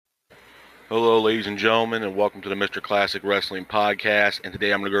Hello, ladies and gentlemen, and welcome to the Mr. Classic Wrestling Podcast. And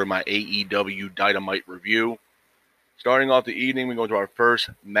today I'm going to go to my AEW Dynamite review. Starting off the evening, we go to our first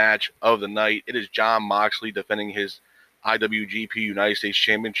match of the night. It is Jon Moxley defending his IWGP United States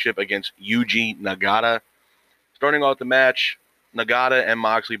Championship against Yuji Nagata. Starting off the match, Nagata and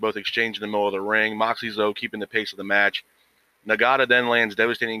Moxley both exchange in the middle of the ring. Moxley's, though, keeping the pace of the match. Nagata then lands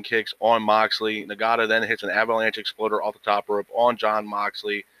devastating kicks on Moxley. Nagata then hits an avalanche exploder off the top rope on Jon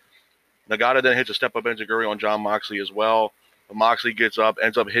Moxley. Nagata then hits a step-up enziguri on Jon Moxley as well. But Moxley gets up,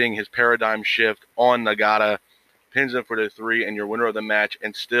 ends up hitting his paradigm shift on Nagata, pins him for the 3, and your winner of the match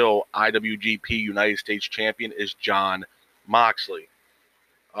and still IWGP United States Champion is Jon Moxley.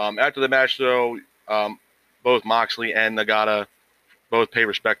 After the match, though, both Moxley and Nagata both pay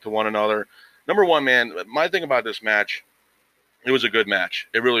respect to one another. Number one, man, my thing about this match, it was a good match.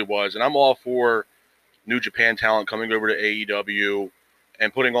 It really was. And I'm all for New Japan talent coming over to AEW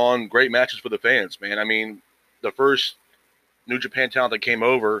and putting on great matches for the fans, man. I mean, the first New Japan talent that came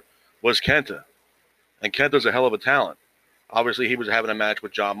over was Kenta. And Kenta's a hell of a talent. Obviously, he was having a match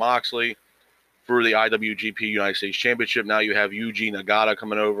with Jon Moxley for the IWGP United States Championship. Now you have Yuji Nagata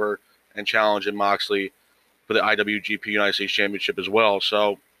coming over and challenging Moxley for the IWGP United States Championship as well.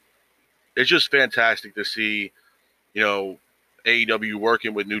 So it's just fantastic to see, AEW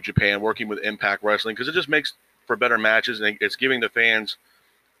working with New Japan, working with Impact Wrestling, because it just makes for better matches, and it's giving the fans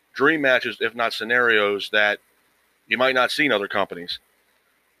dream matches, if not scenarios, that you might not see in other companies.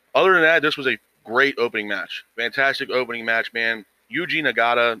 Other than that, this was a great opening match. Fantastic opening match, man. Yuji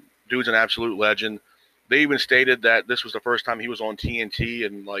Nagata, dude's an absolute legend. They even stated that this was the first time he was on TNT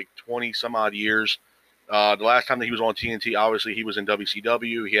in like 20 some odd years. The last time that he was on TNT, obviously he was in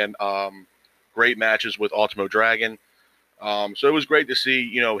WCW. He had great matches with Ultimo Dragon. So it was great to see,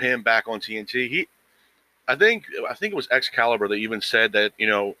 him back on TNT. I think it was Excalibur that even said that,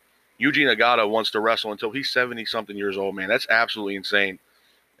 Yuji Nagata wants to wrestle until he's 70-something years old, man. That's absolutely insane.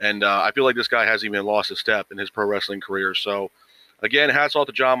 And I feel like this guy hasn't even lost a step in his pro wrestling career. So, again, hats off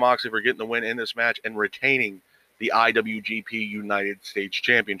to Jon Moxley for getting the win in this match and retaining the IWGP United States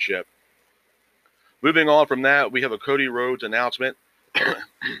Championship. Moving on from that, we have a Cody Rhodes announcement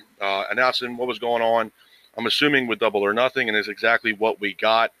announcing what was going on, I'm assuming with Double or Nothing, and is exactly what we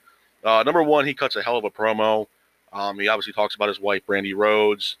got. Number one, he cuts a hell of a promo. He obviously talks about his wife, Brandy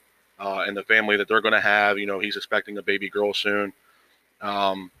Rhodes, and the family that they're going to have. He's expecting a baby girl soon. He's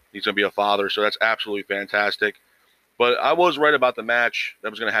going to be a father, so that's absolutely fantastic. But I was right about the match that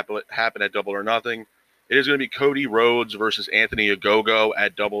was going to happen at Double or Nothing. It is going to be Cody Rhodes versus Anthony Ogogo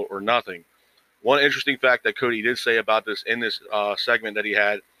at Double or Nothing. One interesting fact that Cody did say about this in this segment that he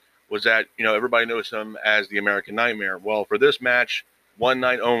had was that, everybody knows him as the American Nightmare. Well, for this match, one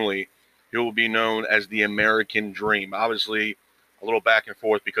night only, he will be known as the American Dream. Obviously, a little back and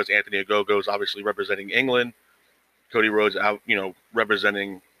forth because Anthony Ogogo is obviously representing England. Cody Rhodes out,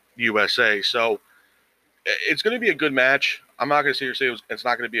 representing USA. So it's going to be a good match. I'm not going to sit here and say it's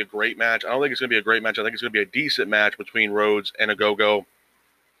not going to be a great match. I don't think it's going to be a great match. I think it's going to be a decent match between Rhodes and Ogogo.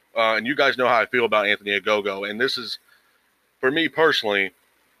 And you guys know how I feel about Anthony Ogogo. And this is, for me personally,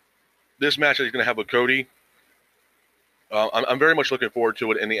 this match that he's going to have with Cody, I'm very much looking forward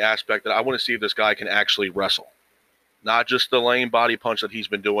to it in the aspect that I want to see if this guy can actually wrestle. Not just the lame body punch that he's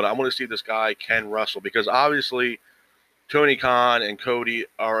been doing. I want to see if this guy can wrestle, because obviously Tony Khan and Cody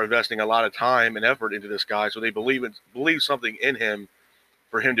are investing a lot of time and effort into this guy, so they believe something in him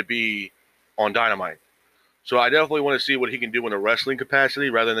for him to be on Dynamite. So I definitely want to see what he can do in a wrestling capacity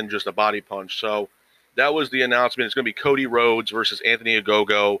rather than just a body punch. So that was the announcement. It's going to be Cody Rhodes versus Anthony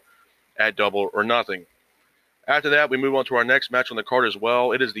Ogogo at Double or Nothing. After that, we move on to our next match on the card as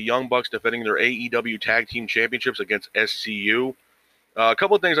well. It is the Young Bucks defending their AEW Tag Team Championships against SCU. A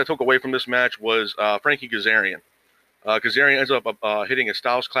couple of things I took away from this match was Frankie Kazarian. Kazarian ends up hitting a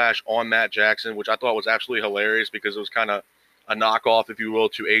Styles Clash on Matt Jackson, which I thought was absolutely hilarious because it was kind of a knockoff, if you will,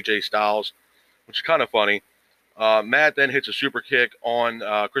 to AJ Styles, which is kind of funny. Matt then hits a super kick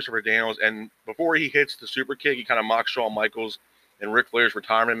on Christopher Daniels, and before he hits the super kick, he kind of mocks Shawn Michaels and Ric Flair's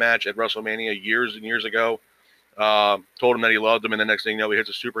retirement match at WrestleMania years and years ago. Told him that he loved him, and the next thing you know, he hits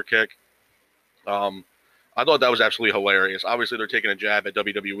a super kick. I thought that was absolutely hilarious. Obviously, they're taking a jab at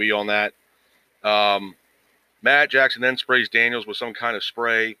WWE on that. Matt Jackson then sprays Daniels with some kind of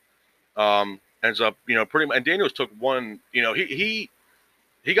spray. Ends up, pretty much, and Daniels took one, he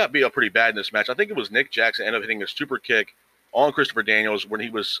got beat up pretty bad in this match. I think it was Nick Jackson ended up hitting a super kick on Christopher Daniels when he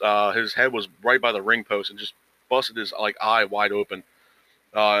was, his head was right by the ring post and just busted his eye wide open.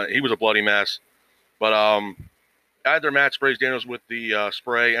 He was a bloody mess. But after Matt sprays Daniels with the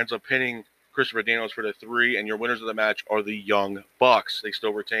spray, ends up pinning Christopher Daniels for the 3, and your winners of the match are the Young Bucks. They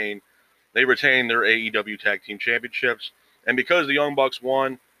still retain They retain their AEW Tag Team Championships. And because the Young Bucks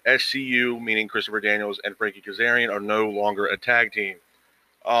won, SCU, meaning Christopher Daniels and Frankie Kazarian, are no longer a tag team.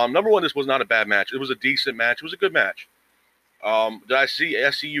 Number one, this was not a bad match. It was a decent match. It was a good match. Did I see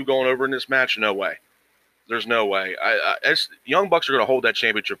SCU going over in this match? No way. There's no way. Young Bucks are going to hold that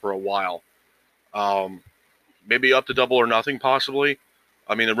championship for a while. Maybe up to Double or Nothing, possibly.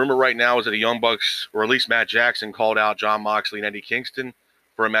 I mean, the rumor right now is that the Young Bucks, or at least Matt Jackson, called out Jon Moxley and Eddie Kingston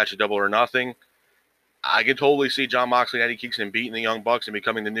for a match at Double or Nothing. I can totally see Jon Moxley and Eddie Kingston beating the Young Bucks and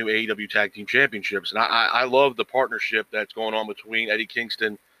becoming the new AEW Tag Team Championships. And I love the partnership that's going on between Eddie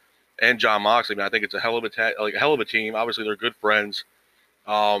Kingston and Jon Moxley. I mean, I think it's a hell of a team. Obviously, they're good friends.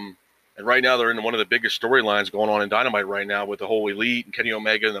 And right now, they're in one of the biggest storylines going on in Dynamite right now with the whole Elite and Kenny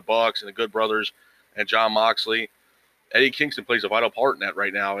Omega and the Bucks and the Good Brothers and Jon Moxley. Eddie Kingston plays a vital part in that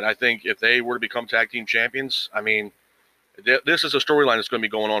right now. And I think if they were to become tag team champions, I mean, this is a storyline that's going to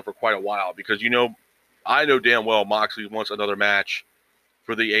be going on for quite a while because, I know damn well Moxley wants another match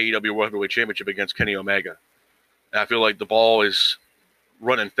for the AEW World Heavyweight Championship against Kenny Omega. And I feel like the ball is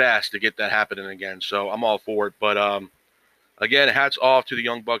running fast to get that happening again. So I'm all for it. But again, hats off to the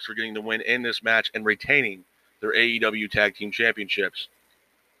Young Bucks for getting the win in this match and retaining their AEW Tag Team Championships.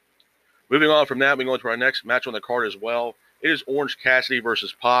 Moving on from that, we go into our next match on the card as well. It is Orange Cassidy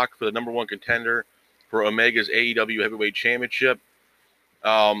versus Pac for the number one contender for Omega's AEW Heavyweight Championship.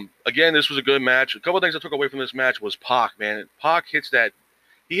 Again, this was a good match. A couple of things I took away from this match was Pac, man. Pac hit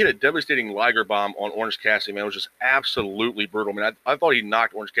a devastating Liger bomb on Orange Cassidy, man. It was just absolutely brutal. I mean, I thought he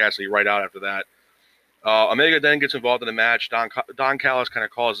knocked Orange Cassidy right out after that. Omega then gets involved in the match. Don Callis kind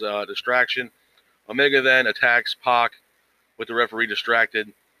of caused a distraction. Omega then attacks Pac with the referee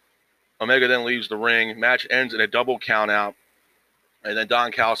distracted. Omega then leaves the ring. Match ends in a double count out. And then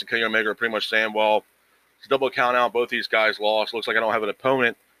Don Callis and Kenny Omega are pretty much saying, well, it's a double count out. Both these guys lost. Looks like I don't have an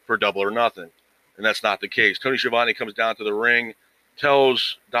opponent for Double or Nothing. And that's not the case. Tony Schiavone comes down to the ring,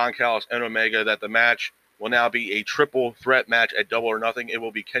 tells Don Callis and Omega that the match will now be a triple threat match at Double or Nothing. It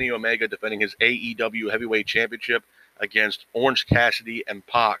will be Kenny Omega defending his AEW Heavyweight Championship against Orange Cassidy and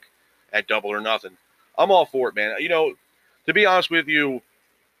Pac at Double or Nothing. I'm all for it, man. To be honest with you,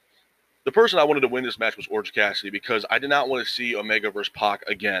 the person I wanted to win this match was Orange Cassidy because I did not want to see Omega versus Pac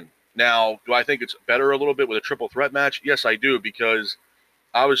again. Now, do I think it's better a little bit with a triple threat match? Yes, I do, because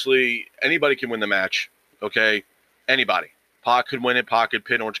obviously anybody can win the match, okay? Anybody. Pac could win it. Pac could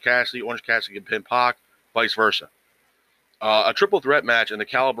pin Orange Cassidy. Orange Cassidy could pin Pac, vice versa. A triple threat match and the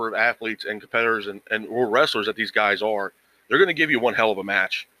caliber of athletes and competitors and or wrestlers that these guys are, they're going to give you one hell of a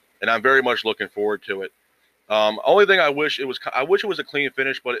match, and I'm very much looking forward to it. Only thing I wish it was a clean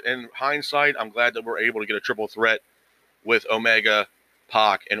finish, but in hindsight, I'm glad that we're able to get a triple threat with Omega,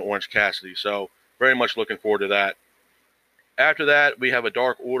 Pac, and Orange Cassidy. So very much looking forward to that. After that, we have a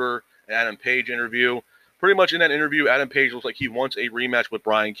Dark Order and Adam Page interview. Pretty much in that interview, Adam Page looks like he wants a rematch with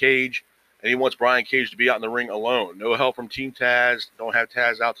Brian Cage, and he wants Brian Cage to be out in the ring alone. No help from Team Taz. Don't have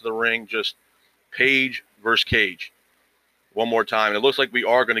Taz out to the ring. Just Page versus Cage. One more time. And it looks like we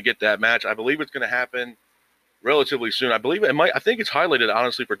are going to get that match. I believe it's going to happen relatively soon. I think it's highlighted,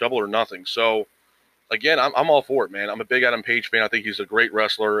 honestly, for Double or Nothing. So, again, I'm all for it, man. I'm a big Adam Page fan. I think he's a great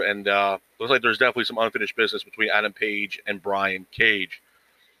wrestler, and looks like there's definitely some unfinished business between Adam Page and Brian Cage.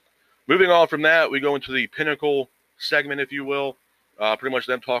 Moving on from that, we go into the Pinnacle segment, if you will. Pretty much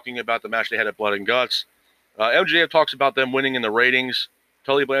them talking about the match they had at Blood and Guts. MJF talks about them winning in the ratings.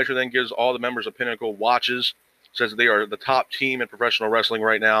 Tully Blanchard then gives all the members of Pinnacle watches, says that they are the top team in professional wrestling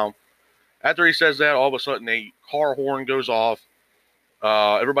right now. After he says that, all of a sudden a car horn goes off.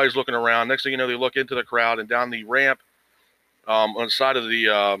 Everybody's looking around. Next thing you know, they look into the crowd and down the ramp on the side of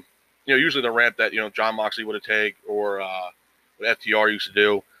the, usually the ramp that, Jon Moxley would have taken or what FTR used to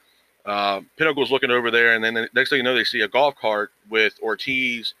do. Pinnacle's looking over there, and then the next thing you know, they see a golf cart with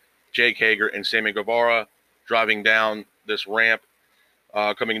Ortiz, Jake Hager, and Sammy Guevara driving down this ramp,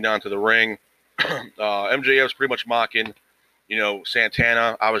 coming down to the ring. MJF's pretty much mocking,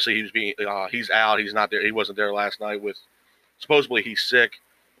 Santana. Obviously, he's out. He's not there. He wasn't there last night with, supposedly he's sick.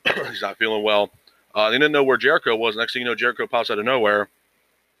 He's not feeling well. They didn't know where Jericho was. Next thing you know, Jericho pops out of nowhere.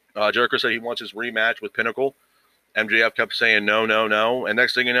 Jericho said he wants his rematch with Pinnacle. MJF kept saying no, no, no. And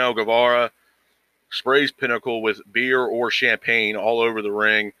next thing you know, Guevara sprays Pinnacle with beer or champagne all over the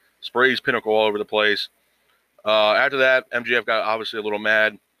ring, sprays Pinnacle all over the place. After that, MJF got obviously a little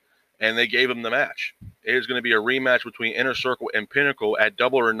mad, and they gave him the match. It is going to be a rematch between Inner Circle and Pinnacle at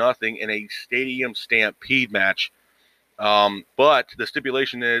Double or Nothing in a Stadium Stampede match. But the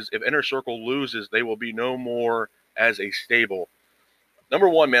stipulation is if Inner Circle loses, they will be no more as a stable. Number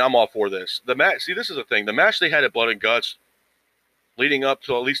one, man, I'm all for this. The match. See, this is the thing. The match they had at Blood and Guts, leading up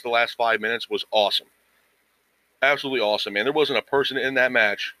to at least the last 5 minutes was awesome. Absolutely awesome, man. There wasn't a person in that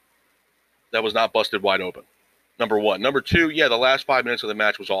match that was not busted wide open. Number one. Number two, yeah, the last 5 minutes of the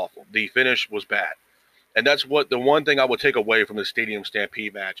match was awful. The finish was bad. And that's what the one thing I would take away from the Stadium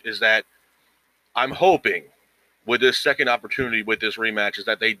Stampede match is that I'm hoping with this second opportunity with this rematch is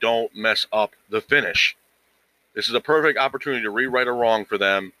that they don't mess up the finish. This is a perfect opportunity to rewrite a wrong for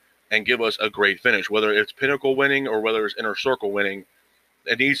them and give us a great finish. Whether it's Pinnacle winning or whether it's Inner Circle winning,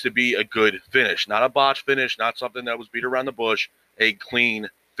 it needs to be a good finish. Not a botch finish, not something that was beat around the bush, a clean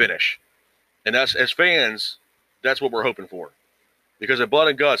finish. And that's, as fans, that's what we're hoping for. Because at Blood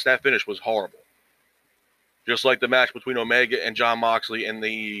and Guts, that finish was horrible. Just like the match between Omega and Jon Moxley in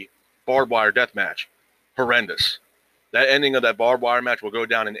the barbed wire death match. Horrendous. That ending of that barbed wire match will go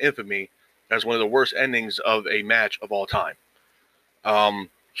down in infamy as one of the worst endings of a match of all time.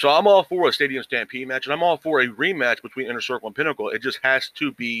 So I'm all for a Stadium Stampede match, and I'm all for a rematch between Inner Circle and Pinnacle. It just has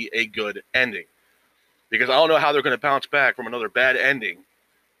to be a good ending. Because I don't know how they're going to bounce back from another bad ending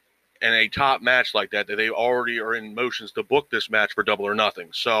in a top match like that they already are in motions to book this match for Double or Nothing.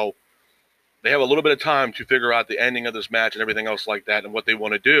 So they have a little bit of time to figure out the ending of this match and everything else like that and what they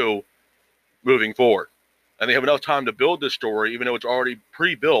want to do moving forward. And they have enough time to build this story, even though it's already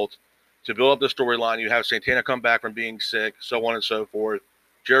pre-built, to build up the storyline. You have Santana come back from being sick, so on and so forth.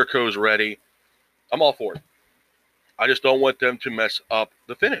 Jericho's ready. I'm all for it. I just don't want them to mess up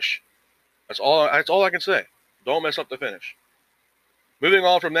the finish. That's all I can say. Don't mess up the finish. Moving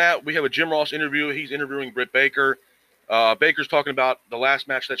on from that, we have a Jim Ross interview. He's interviewing Britt Baker. Baker's talking about the last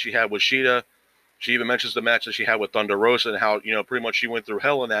match that she had with Shida. She even mentions the match that she had with Thunder Rosa and how, pretty much she went through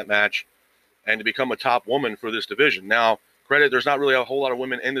hell in that match and to become a top woman for this division. Now, credit, there's not really a whole lot of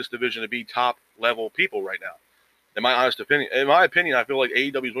women in this division to be top-level people right now. In my honest opinion, I feel like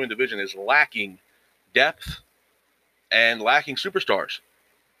AEW's women's division is lacking depth and lacking superstars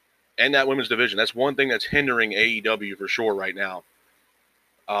in that women's division. That's one thing that's hindering AEW for sure right now.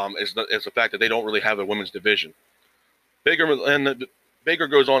 Is the fact that they don't really have a women's division. Baker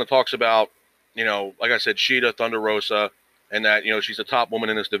goes on and talks about, like I said, Shida, Thunder Rosa, and that, she's a top woman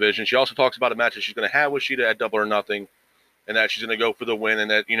in this division. She also talks about a match that she's going to have with Shida at Double or Nothing, and that she's going to go for the win, and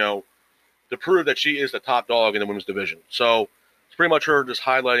that, to prove that she is the top dog in the women's division. So it's pretty much her just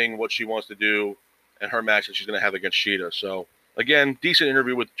highlighting what she wants to do in her match that she's going to have against Shida. So, again, decent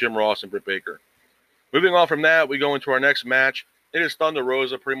interview with Jim Ross and Britt Baker. Moving on from that, we go into our next match. It is Thunder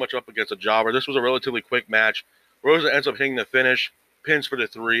Rosa pretty much up against a jobber. This was a relatively quick match. Rosa ends up hitting the finish, pins for the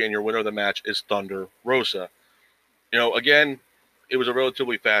 3, and your winner of the match is Thunder Rosa. Again, it was a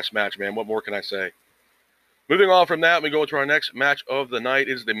relatively fast match, man. What more can I say? Moving on from that, we go into our next match of the night.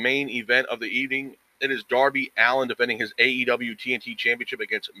 It is the main event of the evening. It is Darby Allin defending his AEW TNT Championship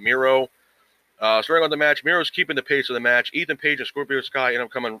against Miro. Starting on the match, Miro's keeping the pace of the match. Ethan Page and Scorpio Sky end up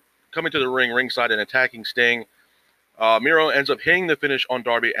coming to the ringside and attacking Sting. Miro ends up hitting the finish on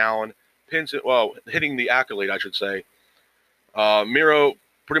Darby Allin, hitting the accolade, I should say. Miro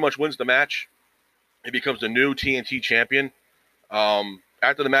pretty much wins the match. He becomes the new TNT champion.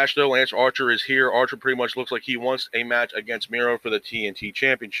 After the match, though, Lance Archer is here. Archer pretty much looks like he wants a match against Miro for the TNT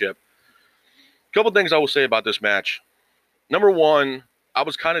championship. A couple things I will say about this match. Number one, I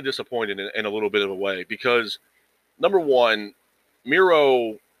was kind of disappointed in a little bit of a way because, number one,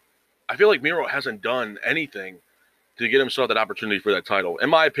 I feel like Miro hasn't done anything to get himself that opportunity for that title. In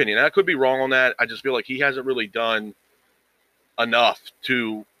my opinion, and I could be wrong on that. I just feel like he hasn't really done enough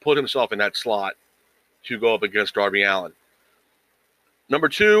to put himself in that slot to go up against Darby Allin. Number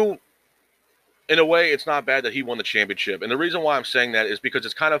two, in a way, it's not bad that he won the championship. And the reason why I'm saying that is because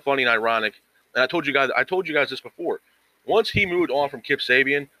it's kind of funny and ironic. And I told you guys this before. Once he moved on from Kip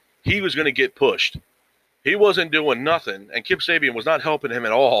Sabian, he was going to get pushed. He wasn't doing nothing, and Kip Sabian was not helping him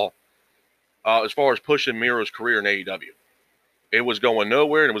at all as far as pushing Miro's career in AEW. It was going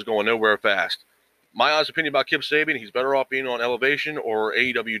nowhere, and it was going nowhere fast. My honest opinion about Kip Sabian, he's better off being on Elevation or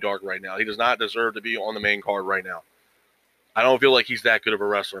AEW Dark right now. He does not deserve to be on the main card right now. I don't feel like he's that good of a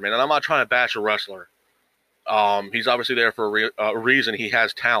wrestler, man. And I'm not trying to bash a wrestler. He's obviously there for a reason. He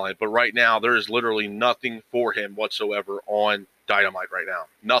has talent. But right now, there is literally nothing for him whatsoever on Dynamite right now.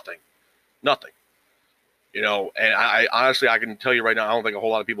 Nothing. And I honestly, I can tell you right now, I don't think a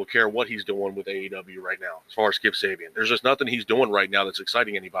whole lot of people care what he's doing with AEW right now as far as Kip Sabian. There's just nothing he's doing right now that's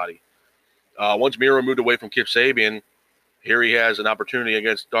exciting anybody. Once Miro moved away from Kip Sabian, here he has an opportunity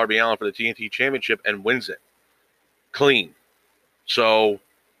against Darby Allin for the TNT Championship and wins it. Clean. So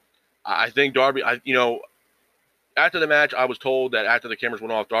I think Darby, after the match, I was told that after the cameras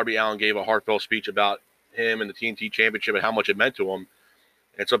went off, Darby Allin gave a heartfelt speech about him and the TNT Championship and how much it meant to him.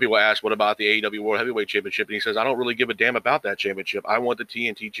 And some people ask, what about the AEW World Heavyweight Championship? And he says, I don't really give a damn about that championship. I want the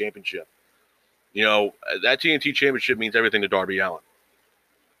TNT Championship. That TNT Championship means everything to Darby Allin.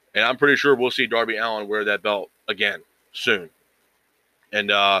 And I'm pretty sure we'll see Darby Allin wear that belt again soon. And,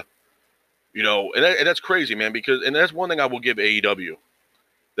 and that's crazy, man, and that's one thing I will give AEW.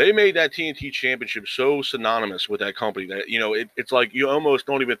 They made that TNT Championship so synonymous with that company that, it's like you almost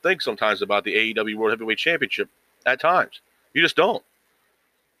don't even think sometimes about the AEW World Heavyweight Championship at times. You just don't.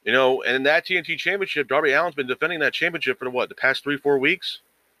 And that TNT Championship, Darby Allin's been defending that championship for the past 3-4 weeks?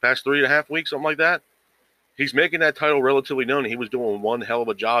 Past 3.5 weeks, something like that? He's making that title relatively known. He was doing one hell of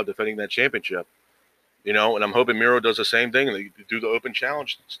a job defending that championship. And I'm hoping Miro does the same thing, and they do the open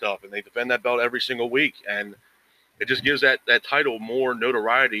challenge stuff, and they defend that belt every single week. And it just gives that title more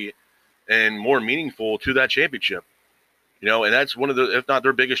notoriety and more meaningful to that championship. And that's one of the, if not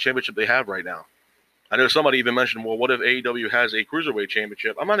their biggest championship they have right now. I know somebody even mentioned, well, what if AEW has a Cruiserweight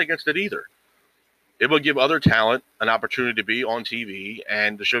Championship? I'm not against it either. It will give other talent an opportunity to be on TV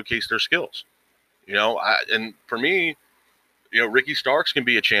and to showcase their skills. And for me, Ricky Starks can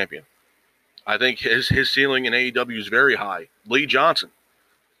be a champion. I think his ceiling in AEW is very high. Lee Johnson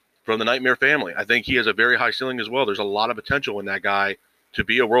from the Nightmare family, I think he has a very high ceiling as well. There's a lot of potential in that guy to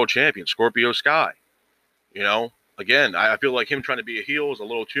be a world champion. Scorpio Sky, again, I feel like him trying to be a heel is a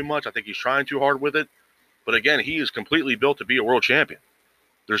little too much. I think he's trying too hard with it. But again, he is completely built to be a world champion.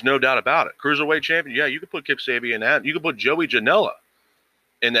 There's no doubt about it. Cruiserweight champion, yeah, you could put Kip Sabian in that. You could put Joey Janela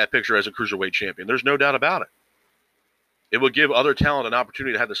in that picture as a Cruiserweight champion. There's no doubt about it. It would give other talent an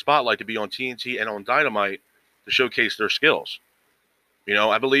opportunity to have the spotlight to be on TNT and on Dynamite to showcase their skills.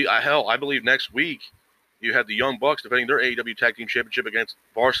 I believe next week you have the Young Bucks defending their AEW Tag Team Championship against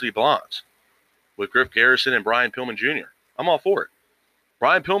Varsity Blondes with Griff Garrison and Brian Pillman Jr. I'm all for it.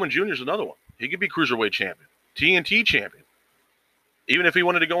 Brian Pillman Jr. is another one. He could be Cruiserweight champion, TNT champion. Even if he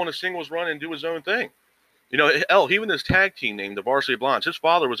wanted to go on a singles run and do his own thing. Even this tag team named the Varsity Blondes, his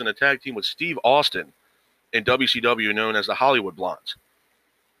father was in a tag team with Steve Austin in WCW known as the Hollywood Blondes.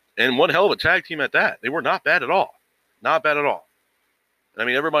 And one hell of a tag team at that. They were not bad at all. Not bad at all. I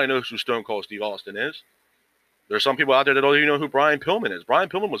mean, everybody knows who Stone Cold Steve Austin is. There's some people out there that don't even know who Brian Pillman is. Brian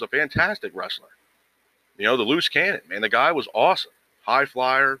Pillman was a fantastic wrestler. The loose cannon, man. The guy was awesome. High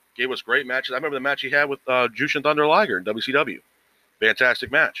flyer, gave us great matches. I remember the match he had with Jushin Thunder Liger in WCW.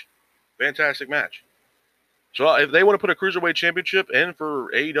 Fantastic match. Fantastic match. So if they want to put a Cruiserweight Championship in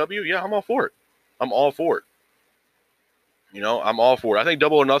for AEW, yeah, I'm all for it. I'm all for it. I'm all for it. I think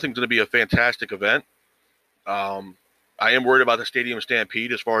Double or Nothing is going to be a fantastic event. I am worried about the Stadium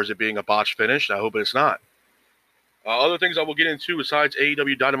Stampede as far as it being a botched finish. I hope it's not. Other things I will get into besides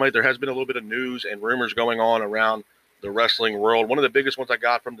AEW Dynamite, there has been a little bit of news and rumors going on around the wrestling world. One of the biggest ones I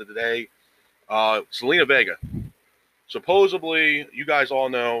got from today, Zelina Vega. Supposedly, you guys all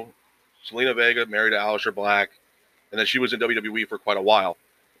know, Zelina Vega married to Aleister Black, and then she was in WWE for quite a while.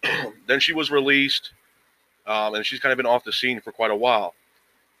 Then she was released, and she's kind of been off the scene for quite a while.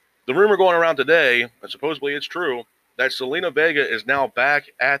 The rumor going around today, and supposedly it's true, that Zelina Vega is now back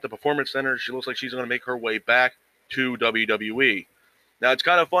at the Performance Center. She looks like she's going to make her way back to WWE. Now, it's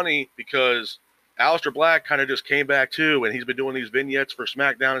kind of funny because Aleister Black kind of just came back too, and he's been doing these vignettes for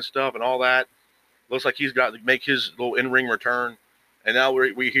SmackDown and stuff and all that. Looks like he's got to make his little in-ring return. And now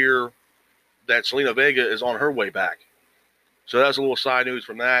we hear that Zelina Vega is on her way back. So that's a little side news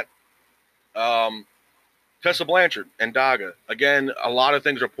from that. Tessa Blanchard and Daga. Again, a lot of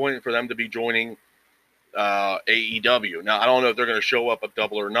things are pointing for them to be joining AEW. Now, I don't know if they're going to show up at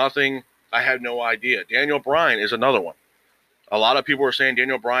Double or Nothing. I have no idea. Daniel Bryan is another one. A lot of people are saying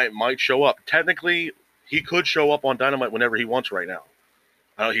Daniel Bryan might show up. Technically, he could show up on Dynamite whenever he wants right now.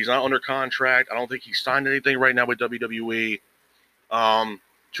 He's not under contract. I don't think he's signed anything right now with WWE.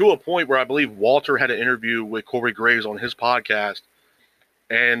 To a point where I believe Walter had an interview with Corey Graves on his podcast,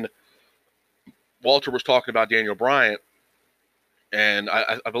 and Walter was talking about Daniel Bryan, and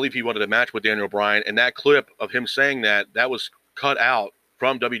I believe he wanted a match with Daniel Bryan, and that clip of him saying that was cut out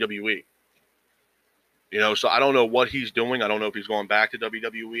from WWE. So I don't know what he's doing. I don't know if he's going back to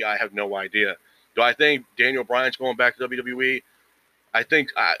WWE. I have no idea. Do I think Daniel Bryan's going back to WWE? I think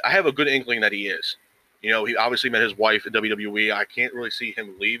I have a good inkling that he is. He obviously met his wife at WWE. I can't really see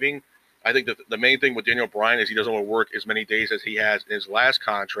him leaving. I think that the main thing with Daniel Bryan is he doesn't want to work as many days as he has in his last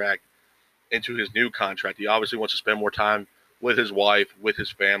contract into his new contract. He obviously wants to spend more time with his wife, with his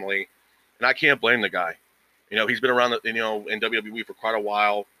family, and I can't blame the guy. He's been around, in WWE for quite a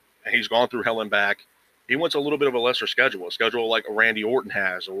while, and he's gone through hell and back. He wants a little bit of a lesser schedule, a schedule like a Randy Orton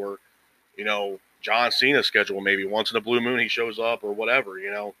has, or, John Cena's schedule maybe. Once in a blue moon he shows up or whatever,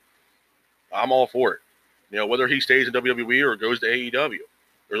 I'm all for it. Whether he stays in WWE or goes to AEW.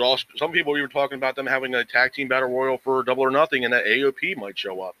 There's also some people we were talking about them having a tag team battle royal for Double or Nothing, and that AOP might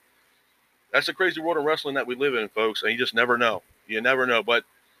show up. That's the crazy world of wrestling that we live in, folks, and you just never know. You never know. But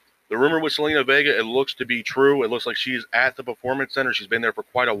the rumor with Selena Vega, it looks to be true. It looks like she's at the Performance Center. She's been there for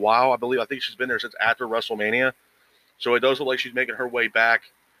quite a while, I believe. I think she's been there since after WrestleMania. So it does look like she's making her way back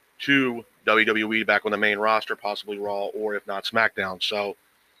to WWE, back on the main roster, possibly Raw, or if not SmackDown. So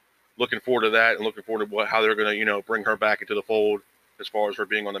looking forward to that, and looking forward to how they're going to, bring her back into the fold as far as her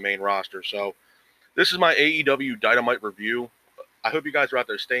being on the main roster. So this is my AEW Dynamite review. I hope you guys are out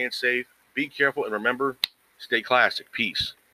there staying safe. Be careful, and remember, stay classic. Peace.